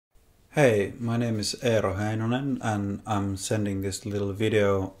Hey, my name is Eero Heinonen and I'm sending this little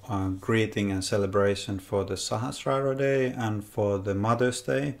video greeting and celebration for the Sahasrara Day and for the Mother's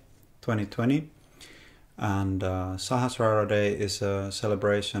Day 2020. And Sahasrara Day is a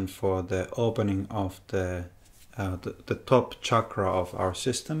celebration for the opening of the top chakra of our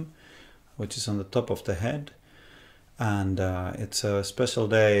system, which is on the top of the head. And it's a special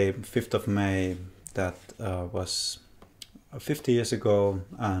day, 5th of May, that was 50 years ago,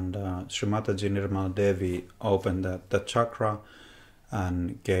 and Srimataji Nirmala Devi opened the chakra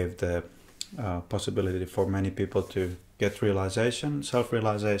and gave the possibility for many people to get realization,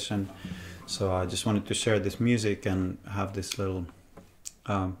 self-realization. So I just wanted to share this music and have this little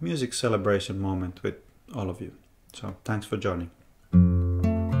music celebration moment with all of you. So thanks for joining.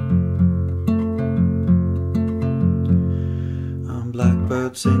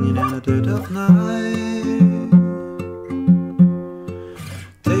 Blackbird singing in the dead of night.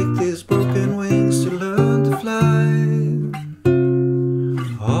 Take these broken wings to learn to fly.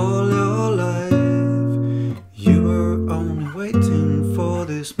 All your life you were only waiting for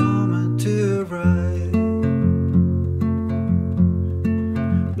this moment to arrive.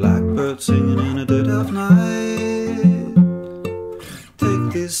 Blackbird singing in the dead of night.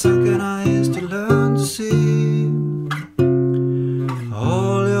 Take these sunken eyes to learn to see.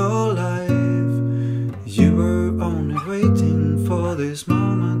 All your life you were only waiting for this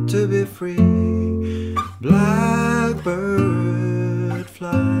moment to be free. Blackbird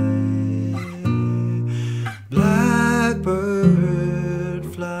fly, blackbird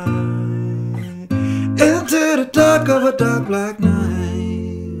fly into the dark of a dark black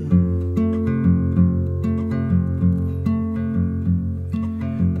night.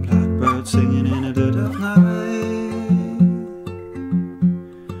 Blackbird singing in the dead of night.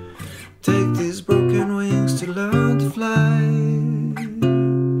 Take these broken wings to learn to fly.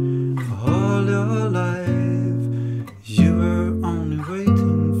 All your life you were only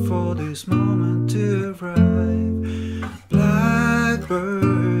waiting for this moment to arrive.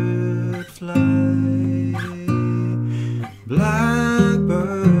 Blackbird fly,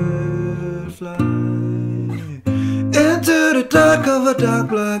 blackbird fly into the dark of a dark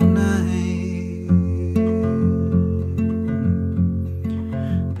black night.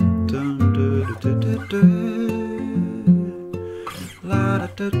 La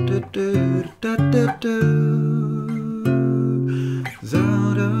da da da da da da za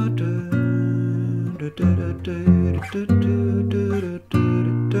da da da da da da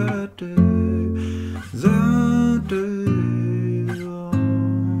da da za da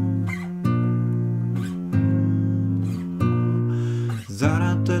za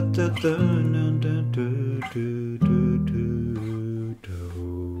da da da da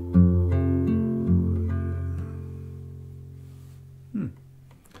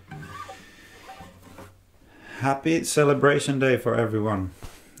Happy Celebration Day for everyone,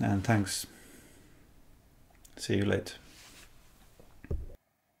 and thanks. See you later.